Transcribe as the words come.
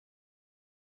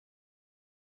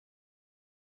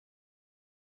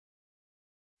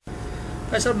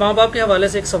سر ماں باپ کے حوالے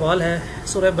سے ایک سوال ہے،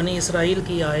 سورہ بنی اسرائیل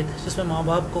کی آیت جس میں ماں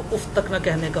باپ کو اف تک نہ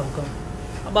کہنے کا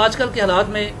حکم۔ اب آج کل کے حالات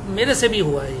میں میرے سے بھی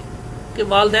ہوا ہے یہ کہ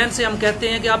والدین سے ہم کہتے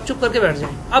ہیں کہ آپ چپ کر کے بیٹھ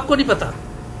جائیں، آپ کو نہیں پتا،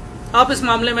 آپ اس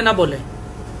معاملے میں نہ بولیں،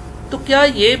 تو کیا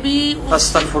یہ بھی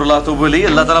استغفر اللہ توب الیہ،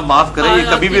 اللہ تعالیٰ معاف کرے،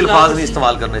 یہ کبھی بھی الفاظ نہیں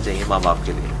استعمال کرنے چاہیے ماں باپ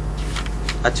کے لیے۔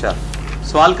 اچھا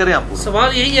سوال کریں آپ؟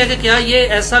 سوال یہی ہے کہ کیا یہ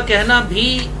ایسا کہنا بھی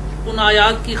ان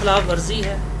آیات کی خلاف ورزی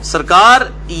ہے؟ سرکار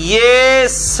یہ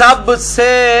سب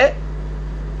سے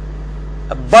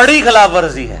بڑی خلاف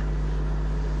ورزی ہے،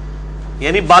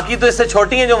 یعنی باقی تو اس سے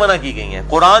چھوٹی ہیں جو منع کی گئی ہیں۔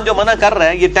 قرآن جو منع کر رہا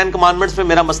ہے، یہ 10 کمانڈمنٹس میں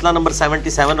میرا مسئلہ نمبر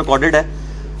 77 ریکارڈڈ ہے،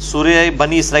 سورہ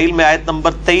بنی اسرائیل میں آیت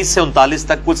نمبر 23 سے 39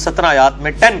 تک کل 17 آیات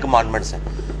میں 10 کمانڈمنٹس ہیں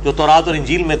جو تورات اور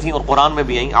انجیل میں تھیں اور قرآن میں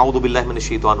بھی آئیں۔ اعوذ باللہ من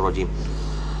الشیطان الرجیم۔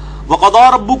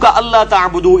 وَقَضَىٰ رَبُّكَ أَلَّا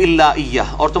تَعْبُدُوا إِلَّا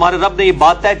إِيَّهُ، اور تمہارے رب نے یہ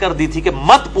بات طے کر دی تھی کہ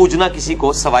مت پوجنا کسی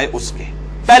کو سوائے اس کے۔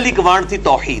 پہلی کمانڈ تھی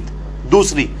توحید،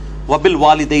 دوسری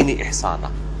وَبِالْوَالِدَيْنِ إِحْسَانًا،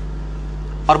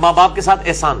 اور ماں باپ کے ساتھ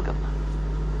احسان کرنا۔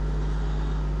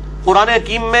 قرآن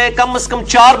حکیم میں کم از کم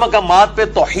 4 مقامات پہ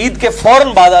توحید کے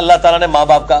فوراً بعد اللہ تعالیٰ نے ماں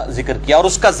باپ کا ذکر کیا، اور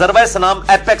اس کا ذروہ سنام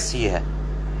ایپیکس یہ ہے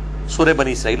سورہ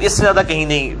بنی اسرائیل، اس سے زیادہ کہیں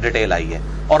نہیں ڈیٹیل آئی ہے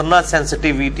اور نہ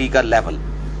سینسٹیویٹی کا لیول۔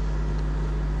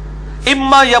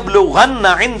 اما یبلغن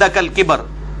عندک الکبر،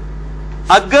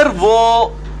 اگر وہ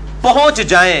پہنچ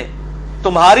جائیں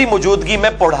تمہاری موجودگی میں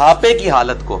بڑھاپے کی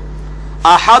حالت کو،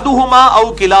 احدہما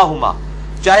او کلاہما،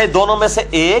 چاہے دونوں میں سے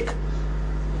ایک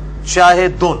چاہے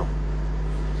دونوں۔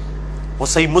 وہ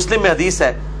صحیح مسلم میں حدیث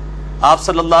ہے، آپ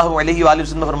صلی اللہ علیہ وآلہ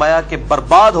وسلم نے فرمایا کہ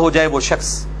برباد ہو جائے وہ شخص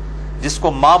جس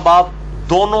کو ماں باپ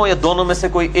دونوں یا دونوں میں سے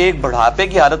کوئی ایک بڑھاپے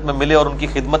کی حالت میں ملے اور ان کی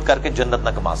خدمت کر کے جنت نہ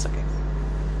کما سکے۔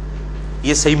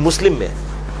 یہ صحیح مسلم میں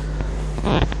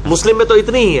ہے، مسلم میں تو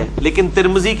اتنی ہی ہے، لیکن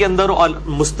ترمذی کے اندر اور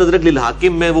مستدرک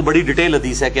للحاکم میں وہ بڑی ڈیٹیل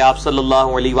حدیث ہے کہ آپ صلی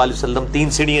اللہ علیہ وآلہ وسلم 3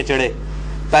 سیڑھیاں چڑھے،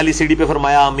 پہلی سیڑھی پہ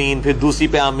فرمایا آمین، پھر دوسری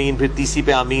پہ آمین، پھر تیسری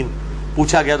پہ آمین۔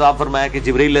 پوچھا گیا تو آپ فرمایا کہ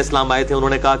جبرائیل علیہ السلام آئے تھے، انہوں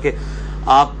نے کہا کہ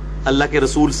آپ اللہ کے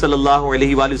رسول صلی اللہ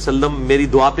علیہ وآلہ وسلم میری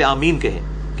دعا پہ آمین کہیں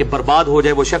کہ برباد ہو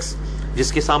جائے وہ شخص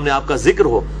جس کے سامنے آپ کا ذکر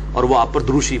ہو اور وہ آپ پر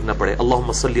درود شریف نہ پڑھے،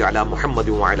 اللہم صلی علی محمد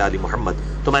وعلی آل محمد،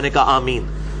 تو میں نے کہا آمین۔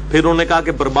 پھر انہوں نے کہا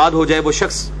کہ برباد ہو جائے وہ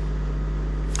شخص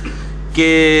کہ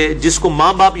جس کو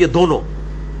ماں باپ یا دونوں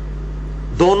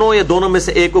یا دونوں میں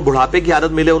سے ایک کو بڑھاپے کی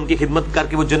حالت ملے، ان کی خدمت کر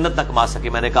کے وہ جنت نہ کما سکے،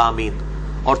 میں نے کہا آمین۔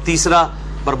 اور تیسرا،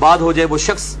 برباد ہو جائے وہ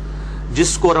شخص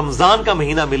جس کو رمضان کا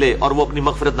مہینہ ملے اور وہ اپنی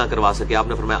مغفرت نہ کروا سکے، آپ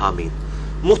نے فرمایا آمین۔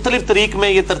 مختلف طریق میں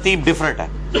یہ ترتیب ڈیفرنٹ ہے،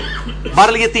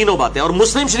 بہرحال یہ تینوں باتیں۔ اور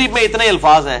مسلم شریف میں اتنے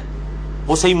الفاظ ہیں،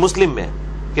 وہ صحیح مسلم میں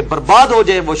کہ برباد ہو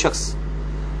جائے وہ شخص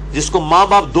جس کو ماں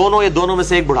باپ دونوں یا دونوں میں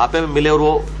سے ایک بڑھاپے میں ملے اور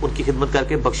وہ ان کی خدمت کر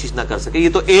کے بخشش نہ کر سکے۔ یہ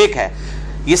تو ایک ہے،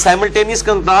 یہ سائملٹینیس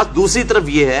کنٹراسٹ۔ دوسری طرف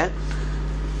یہ ہے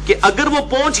کہ اگر وہ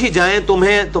پہنچ ہی جائیں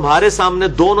تمہارے سامنے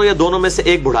دونوں یا دونوں میں سے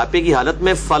ایک بڑھاپے کی حالت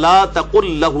میں، فلا تقل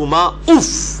لہما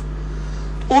اف،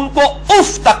 ان کو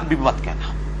اف تک بھی مت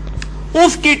کہنا۔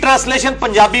 اف کی ٹرانسلیشن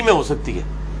پنجابی میں ہو سکتی ہے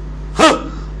ہاں،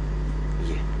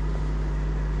 یہ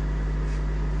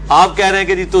آپ کہہ رہے ہیں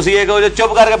کہ جی تسی یہ کہو جو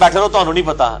چپ کر کے بیٹھے رہو، تانوں نہیں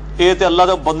پتا، یہ تے اللہ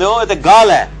دے بندے ہو، یہ تے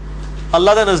گال ہے،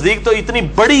 اللہ دے نزدیک تو اتنی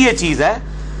بڑی یہ چیز ہے،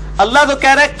 اللہ تو کہہ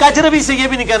رہا ہے کجربی سے یہ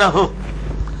بھی نہیں کہنا ہو،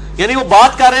 یعنی وہ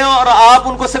بات کر رہے ہو اور آپ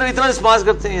ان کو صرف اتنا رسپانس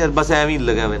کرتے ہیں، بس ایویں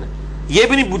لگا ہوئے، یہ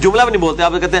بھی نہیں، جملہ بھی نہیں بولتے،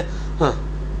 آپ کہتے ہیں ہاں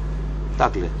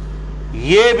تاک لے،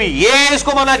 یہ بھی، یہ اس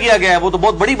کو منع کیا گیا ہے، وہ تو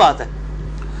بہت بڑی بات ہے۔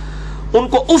 ان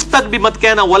کو اف تک بھی مت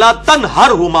کہنا، ولا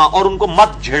تنہرہما، اور ان کو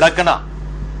مت جھڑکنا،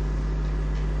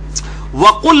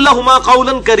 وقل لہما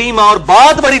قولا کریما، اور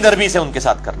بات بڑی نرمی سے ان کے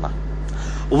ساتھ کرنا،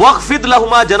 واخفض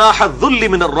لہما جناح الذل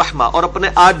من الرحمہ، اور اپنے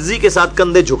عاجزی کے ساتھ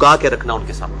کندھے جھکا کے رکھنا ان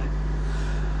کے سامنے،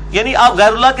 یعنی آپ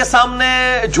غیر اللہ کے سامنے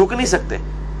جھک نہیں سکتے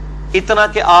اتنا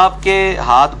کہ آپ کے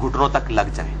ہاتھ گھٹنوں تک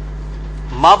لگ جائیں،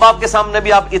 ماں باپ کے سامنے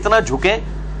بھی آپ اتنا جھکیں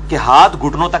کہ ہاتھ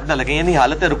گھٹنوں تک نہ لگیں، یعنی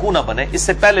حالت رکوع نہ بنے، اس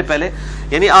سے پہلے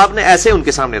یعنی آپ نے ایسے ان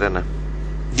کے سامنے رہنا،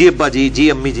 جی ابا جی، جی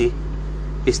امی جی،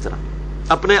 اس طرح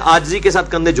اپنے عاجزی کے ساتھ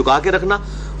کندھے جھکا کے رکھنا۔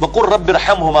 وقل رب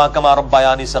ارحمہما کما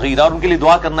ربیانی صغیرا، اور ان کے لیے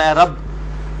دعا کرنا ہے رب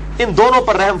ان دونوں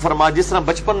پر رحم فرما جس طرح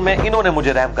بچپن میں انہوں نے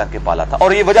مجھے رحم کر کے پالا تھا۔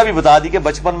 اور یہ وجہ بھی بتا دی کہ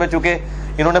بچپن میں چونکہ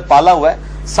انہوں نے پالا ہوا ہے،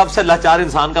 سب سے لاچار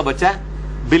انسان کا بچہ ہے،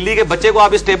 بلی کے بچے کو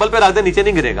آپ اس ٹیبل پہ رکھ دیں نیچے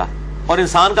نہیں گرے گا، اور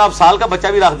انسان کا آپ سال کا بچہ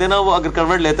بھی رکھ دینا، وہ اگر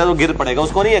کروٹ لیتا ہے تو گر پڑے گا،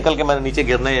 اس کو نہیں عقل کہ میں نے نیچے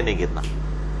گرنا ہے یا نہیں گرنا،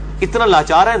 اتنا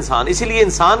لاچار ہے انسان۔ اسی لیے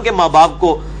انسان کے ماں باپ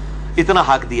کو اتنا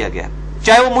حق دیا گیا،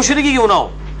 چاہے وہ مشرک ہی کیوں نہ ہو،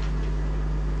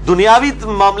 دنیاوی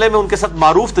معاملے میں ان کے ساتھ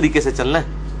معروف طریقے سے چلنا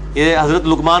ہے۔ یہ حضرت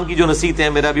لقمان کی جو نصیحت ہے،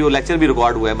 میرا بھی وہ لیکچر بھی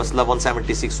ریکارڈ ہوا ہے، مسئلہ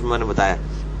 176 میں نے بتایا،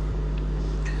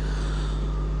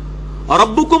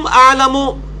 ربکم اعلم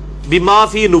بما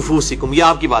فی نفوسکم، یہ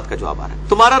آپ کی بات کا جواب آ رہا ہے،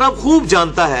 تمہارا رب خوب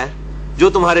جانتا ہے جو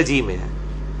تمہارے جی میں ہے،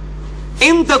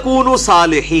 ان تکونوا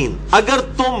صالحین، اگر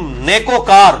تم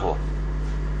نیکوکار ہو،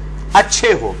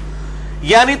 اچھے ہو،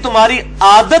 یعنی تمہاری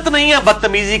عادت نہیں ہے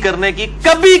بدتمیزی کرنے کی،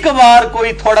 کبھی کبھار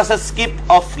کوئی تھوڑا سا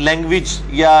سکپ آف لینگویج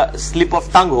یا سلپ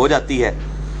آف ٹنگ ہو جاتی ہے،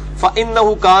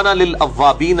 فَإِنَّهُ كَانَ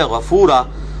لِلْأَوَّابِينَ غَفُورًا،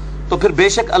 تو پھر بے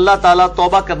شک اللہ تعالیٰ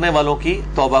توبہ کرنے والوں کی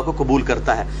توبہ کو قبول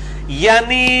کرتا ہے.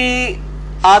 یعنی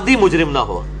عادی مجرم نہ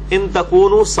ہو. ان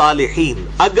تکونوا صالحین،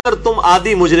 اگر تم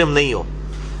عادی مجرم نہیں ہو،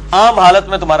 عام حالت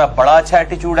میں تمہارا بڑا اچھا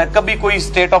ایٹیچیوڈ ہے، کبھی کوئی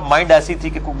اسٹیٹ آف مائنڈ ایسی تھی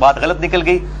کہ کوئی بات غلط نکل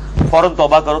گئی، فوراً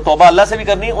توبہ کرو. توبہ اللہ سے بھی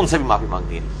کرنی ہے، ان سے بھی معافی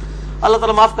مانگنی ہے، اللہ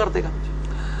تعالیٰ معاف کر دے گا.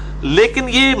 لیکن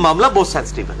یہ معاملہ بہت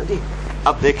سینسٹیو ہے نا جی.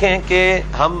 اب دیکھیں کہ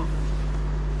ہم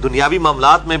دنیاوی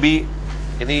معاملات میں بھی،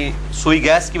 یعنی سوئی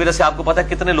گیس کی وجہ سے آپ کو پتا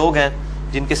ہے کتنے لوگ ہیں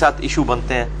جن کے ساتھ ایشو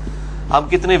بنتے ہیں. ہم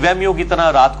کتنے وہمیوں کی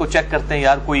طرح رات کو چیک کرتے ہیں،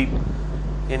 یار کوئی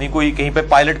یعنی کوئی کہیں پہ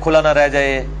پائلٹ کھلا نہ رہ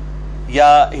جائے، یا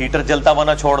ہیٹر جلتا ہوا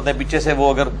نہ چھوڑ دیں پیچھے سے، وہ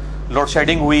اگر لوڈ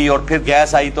شیڈنگ ہوئی اور پھر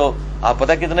گیس آئی تو آپ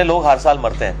پتہ کتنے لوگ ہر سال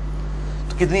مرتے ہیں.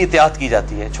 تو کتنی احتیاط کی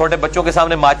جاتی ہے. چھوٹے بچوں کے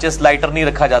سامنے ماچس لائٹر نہیں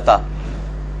رکھا جاتا،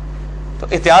 تو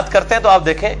احتیاط کرتے ہیں. تو آپ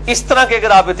دیکھیں اس طرح کے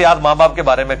اگر آپ احتیاط ماں باپ کے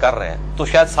بارے میں کر رہے ہیں تو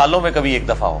شاید سالوں میں کبھی ایک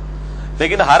دفعہ ہو،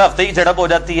 لیکن ہر ہفتے ہی جھڑپ ہو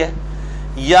جاتی ہے،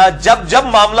 یا جب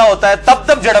معاملہ ہوتا ہے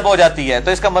تب جھڑپ ہو جاتی ہے،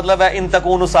 تو اس کا مطلب ہے ان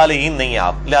تکونوا صالحین نہیں ہے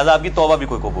آپ، لہذا آپ کی توبہ بھی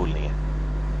کوئی قبول نہیں ہے.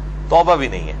 توبہ بھی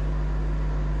نہیں ہے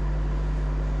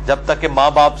جب تک کہ ماں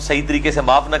باپ صحیح طریقے سے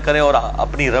معاف نہ کریں اور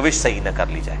اپنی روش صحیح نہ کر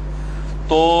لی جائے.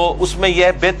 تو اس میں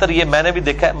یہ بہتر، یہ میں نے بھی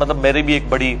دیکھا ہے، مطلب میری بھی ایک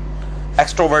بڑی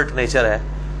ایکسٹروورٹ نیچر ہے،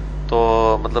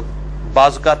 تو مطلب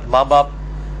بعض اوقات ماں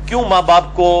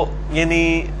باپ کو یعنی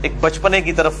ایک بچپنے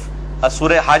کی طرف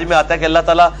سورہ حج میں آتا ہے کہ اللہ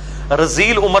تعالیٰ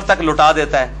رذیل عمر تک لٹا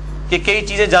دیتا ہے کہ کئی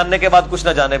چیزیں جاننے کے بعد کچھ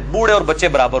نہ جانے. بوڑھے اور بچے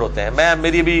برابر ہوتے ہیں.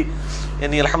 میری بھی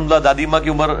یعنی الحمدللہ دادی ماں کی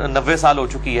عمر 90 سال ہو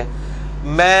چکی ہے.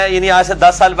 میں یعنی آج سے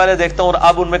 10 سال پہلے دیکھتا ہوں اور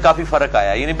اب ان میں کافی فرق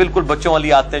آیا. یعنی بالکل بچوں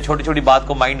والی آتے ہیں، چھوٹی چھوٹی بات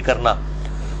کو مائنڈ کرنا.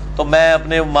 تو میں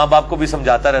اپنے ماں باپ کو بھی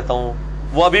سمجھاتا رہتا ہوں،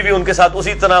 وہ ابھی بھی ان کے ساتھ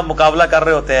اسی طرح مقابلہ کر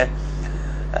رہے ہوتے ہیں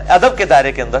ادب کے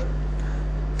دائرے کے اندر.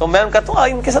 تو میں ان کہتا ہوں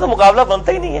ان کے ساتھ مقابلہ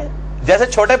بنتا ہی نہیں ہے. جیسے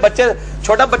چھوٹا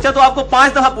بچہ تو آپ کو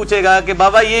 5 دفعہ پوچھے گا کہ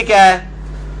بابا یہ کیا ہے،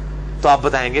 تو آپ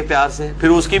بتائیں گے پیار سے، پھر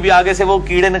اس کی بھی آگے سے وہ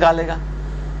کیڑے نکالے گا.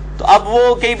 تو اب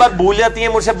وہ کئی بار بھول جاتی ہیں،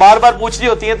 مجھ سے بار بار پوچھ رہی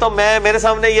ہوتی ہیں، تو میرے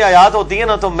سامنے یہ آیات ہوتی ہے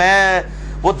نا، تو میں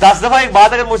وہ 10 دفعہ ایک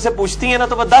بات اگر مجھ سے پوچھتی ہیں نا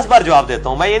تو میں 10 بار جواب دیتا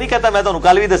ہوں. میں یہ نہیں کہتا میں تو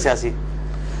کل بھی دسیا سی،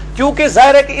 کیونکہ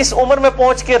ظاہر ہے کہ اس عمر میں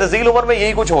پہنچ کے رذیل عمر میں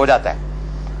یہی کچھ ہو جاتا ہے.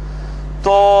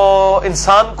 تو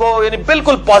انسان کو یعنی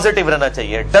بالکل پازیٹیو رہنا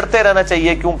چاہیے، ڈرتے رہنا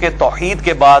چاہیے، کیونکہ توحید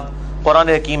کے بعد قرآن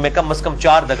حکیم میں کم از کم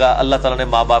 4 جگہ اللہ تعالیٰ نے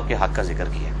ماں باپ کے حق کا ذکر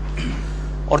کیا ہے،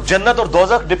 اور جنت اور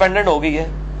دوزخ ڈیپینڈنٹ ہو گئی ہے.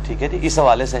 ٹھیک ہے جی، اس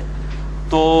حوالے سے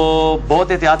تو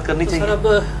بہت احتیاط کرنی چاہیے. سر اب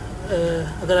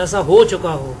اگر ایسا ہو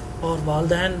چکا ہو اور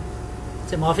والدین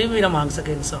سے معافی بھی نہ مانگ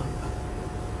سکے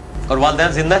انسان، اور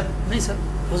والدین زندہ نہیں سر،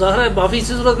 وہ ظاہر ہے معافی کی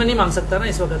صورت میں نہیں مانگ سکتا نا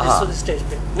اس وقت اس اسٹیج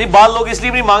پہ. نہیں، بعض لوگ اس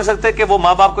لیے بھی نہیں مانگ سکتے کہ وہ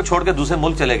ماں باپ کو چھوڑ کے دوسرے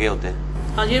ملک چلے گئے ہوتے ہیں.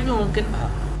 ہاں یہ بھی ممکن ہے.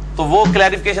 تو وہ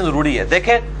کلیریفیکیشن ضروری ہے.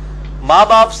 دیکھیں ماں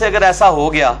باپ سے اگر ایسا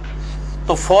ہو گیا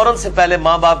تو فوراً سے پہلے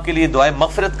ماں باپ کے لیے دعائیں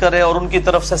مغفرت کرے اور ان کی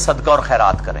طرف سے صدقہ اور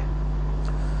خیرات کرے.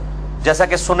 جیسا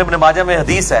کہ سنن ابن ماجہ میں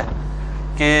حدیث ہے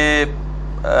کہ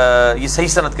یہ صحیح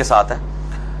سند کے ساتھ ہے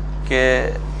کہ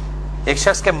ایک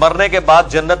شخص کے مرنے کے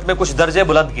بعد جنت میں کچھ درجے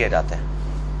بلند کیے جاتے ہیں.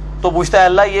 تو پوچھتا ہے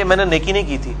اللہ یہ میں نے نیکی نہیں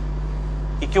کی تھی،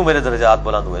 یہ کیوں میرے درجات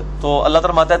بلند ہوئے؟ تو اللہ تعالیٰ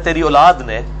فرماتا ہے تیری اولاد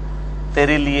نے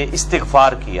تیرے لیے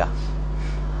استغفار کیا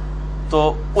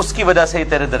تو اس کی وجہ سے ہی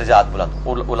تیرے درجات بلند.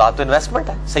 اولاد تو انویسٹمنٹ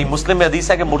ہے. صحیح مسلم میں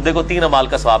حدیث ہے کہ مردے کو 3 اعمال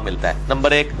کا ثواب ملتا ہے.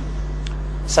 نمبر 1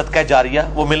 صدقہ جاریہ،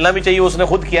 وہ ملنا بھی چاہیے، اس نے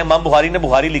خود کیا. امام بخاری نے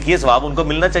بخاری لکھی ہے، ثواب ان کو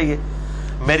ملنا چاہیے.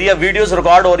 میری اب ویڈیوز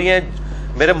ریکارڈ ہو رہی ہیں،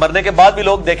 میرے مرنے کے بعد بھی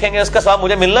لوگ دیکھیں گے، اس کا ثواب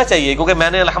مجھے ملنا چاہیے کیونکہ میں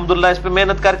نے الحمدللہ اس پہ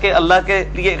محنت کر کے اللہ کے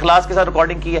لیے اخلاص کے ساتھ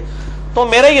ریکارڈنگ کی ہے. تو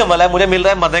میرا ہی عمل ہے، مجھے مل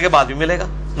رہا ہے، مرنے کے بعد بھی ملے گا.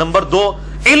 نمبر 2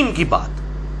 علم کی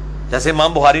بات، جیسے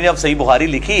امام بخاری نے اب صحیح بخاری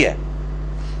لکھی ہے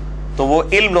تو وہ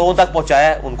علم لوگوں تک پہنچایا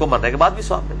ہے، ان کو مرنے کے بعد بھی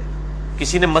ثواب ملے گا.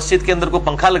 کسی نے مسجد کے اندر کوئی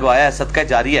پنکھا لگوایا ہے، صدقہ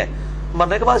جاریہ ہے،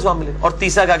 مرنے کے بعد ثواب ملے گا. اور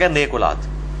تیسرا کیا نیک اولاد،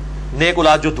 نیک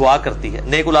اولاد جو دعا کرتی ہے،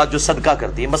 نیک اولاد جو صدقہ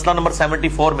کرتی ہے. مسئلہ نمبر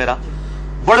 74 میرا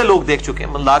بڑے لوگ دیکھ چکے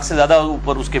ہیں، 1 لاکھ سے زیادہ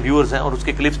اوپر اس کے ویورز ہیں اور اس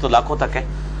کے کلپس تو لاکھوں تک ہیں.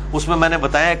 اس میں نے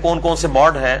بتایا ہے کون کون سے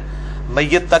موڈ ہیں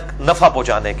میت تک نفع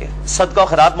پہنچانے کے. صدقہ و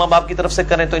خیرات ماں باپ کی طرف سے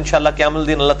کریں تو انشاءاللہ قیامت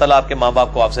الدین اللہ تعالیٰ آپ کے ماں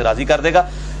باپ کو آپ سے راضی کر دے گا.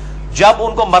 جب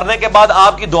ان کو مرنے کے بعد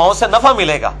آپ کی دعاؤں سے نفع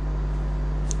ملے گا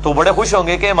تو بڑے خوش ہوں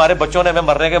گے کہ ہمارے بچوں نے ہمیں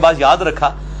مرنے کے بعد یاد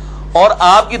رکھا. اور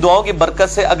آپ کی دعاؤں کی برکت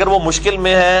سے اگر وہ مشکل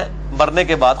میں ہے مرنے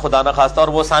کے بعد خدا نہ خواستہ اور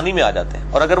وہ آسانی میں آ جاتے ہیں،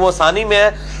 اور اگر وہ آسانی میں ہے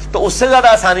تو اس سے زیادہ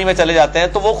آسانی میں چلے جاتے ہیں،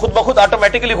 تو وہ خود بخود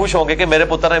آٹومیٹکلی خوش ہوں گے کہ میرے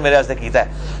پتر نے میرے واسطے کیتا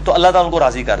ہے، تو اللہ تعالیٰ ان کو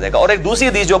راضی کر دے گا. اور ایک دوسری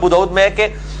حدیث جو ابو داؤد میں ہے کہ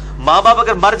ماں باپ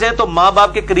اگر مر جائیں تو ماں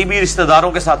باپ کے قریبی رشتہ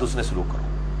داروں کے ساتھ اس نے سلوک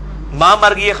کرو. ماں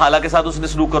مر گئی ہے خالہ کے ساتھ اس نے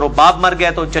سلوک کرو، باپ مر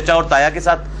گیا تو چچا اور تایا کے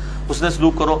ساتھ اس نے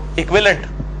سلوک کرو، ایکویلنٹ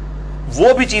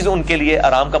وہ بھی چیز ان کے لیے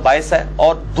آرام کا باعث ہے.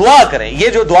 اور دعا کریں، یہ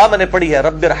جو دعا میں نے پڑھی ہے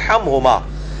رب ارحمہما،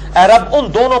 اے رب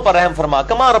ان دونوں پر رحم فرما،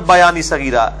 کما ربیانی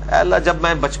صغیرہ، اے اللہ جب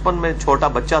میں بچپن میں چھوٹا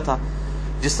بچہ تھا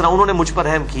جس طرح انہوں نے مجھ پر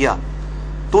رحم کیا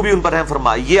تو بھی ان پر رحم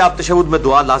فرما. یہ آپ تشہد میں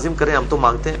دعا لازم کریں، ہم تو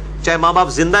مانگتے ہیں چاہے ماں باپ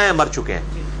زندہ ہیں مر چکے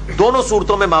ہیں، دونوں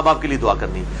صورتوں میں ماں باپ کے لیے دعا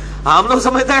کرنی ہے. ہم لوگ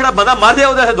سمجھتے ہیں بندہ مر جائے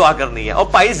ادھر سے دعا کرنی ہے، اور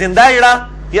بھائی زندہ ہے جڑا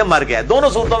یا مر گیا ہے، دونوں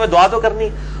صورتوں میں دعا تو کرنی.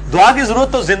 دعا کی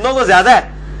ضرورت تو زندوں کو زیادہ ہے،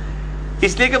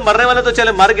 اس لیے کہ مرنے والے تو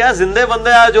چلے مر گیا، زندے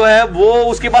بندے جو ہے وہ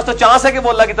اس کے پاس تو چانس ہے کہ وہ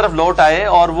اللہ کی طرف لوٹ آئے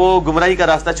اور وہ گمراہی کا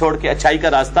راستہ چھوڑ کے اچھائی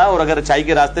کا راستہ، اور اگر اچھائی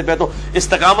کے راستے پہ تو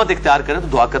استقامت اختیار کرے تو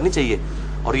دعا کرنی چاہیے.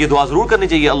 اور یہ دعا ضرور کرنی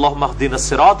چاہیے، اللہم اہدنا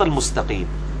الصراط المستقیم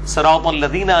صراط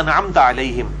الذین انعمت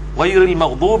علیہم غیر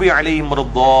المغضوب علیہم ولا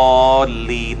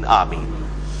الضالین، آمین.